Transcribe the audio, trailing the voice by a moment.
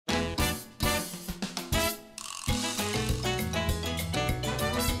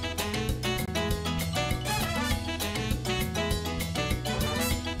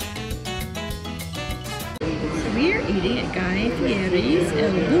eating at Fieri's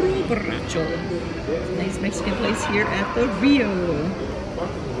El Burro Borracho. Nice Mexican place here at the Rio.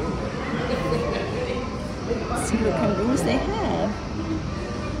 Let's see what kind of rolls they have.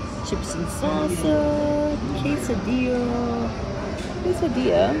 Chips and salsa, quesadilla. It's a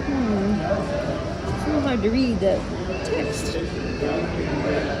little hard to read the text.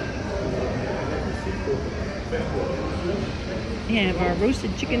 We have our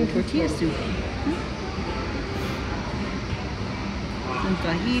roasted chicken tortilla soup. Some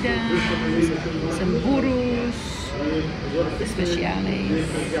fajitas, some burros, especiales.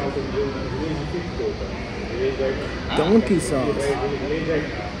 Donkey sauce.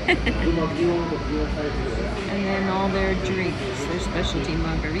 And then all their drinks, their specialty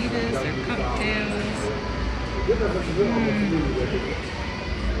margaritas, their cocktails.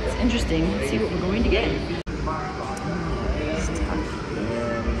 It's interesting. Let's see what we're going to get.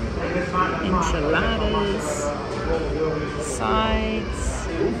 Enchiladas, sides,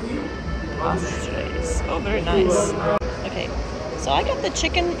 postres. Oh, very nice. Okay, so I got the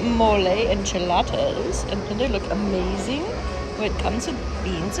chicken mole enchiladas, and they look amazing. It comes with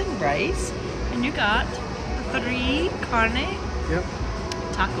beans and rice, and you got 3 carne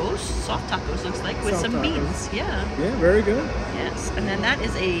tacos, soft tacos looks like, with some beans. Yeah, very good. Yes, and then that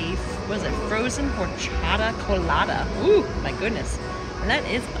is a, what is it, frozen horchata colada. Ooh, my goodness. And that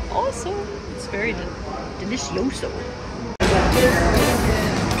is also, it's very delicioso.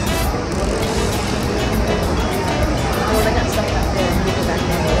 Oh, they got stuff back there. Let me go back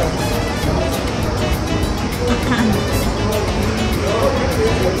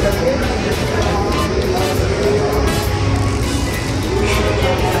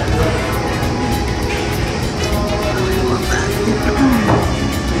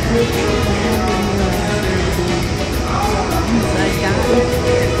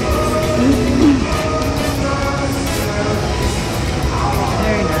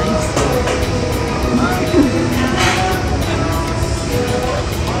Very nice.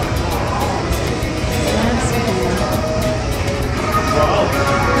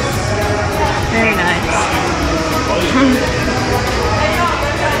 Very nice.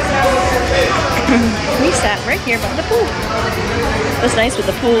 We sat right here by the pool. It was nice with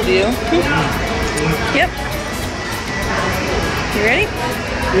the pool view. Yep. You ready?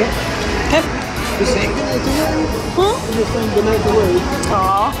 Yep. Yep. You saying good night to Wade? Huh? You're saying good night to Wade.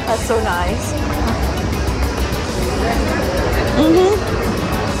 Aw, that's so nice.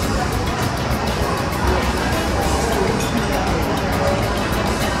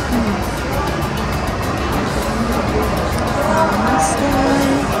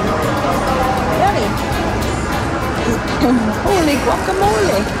 Yummy. Holy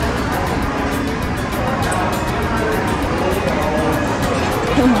guacamole.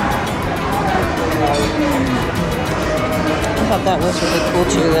 I thought that was really cool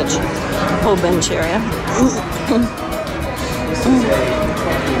too, that whole bench area.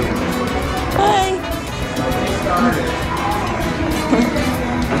 Bye.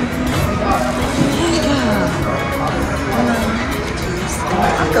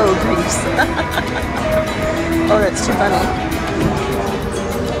 Taco grease. Oh, that's too funny.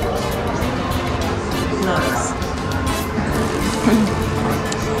 Nice.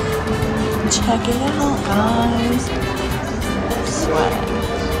 Check it out, guys. Swag.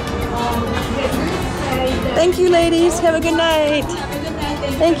 Thank you, ladies. Have a good night.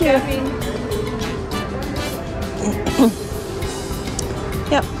 Thank you.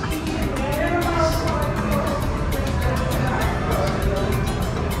 Yep.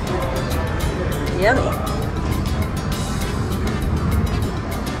 Yummy.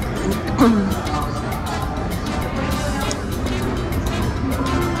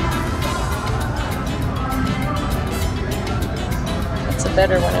 It's a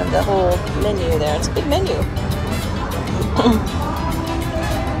better one of the whole menu there. It's a big menu.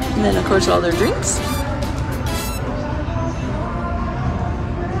 And then, of course, all their drinks.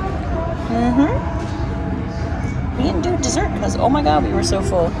 We didn't do dessert because, oh my god, we were so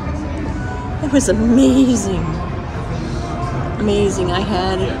full. It was amazing. Amazing. I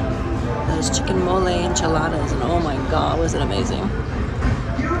had those chicken mole enchiladas, and oh my god, was it amazing.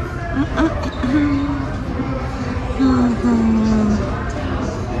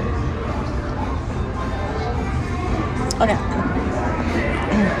 Okay.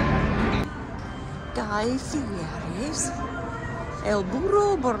 Fieri's El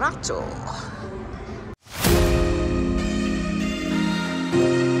Burro Borracho.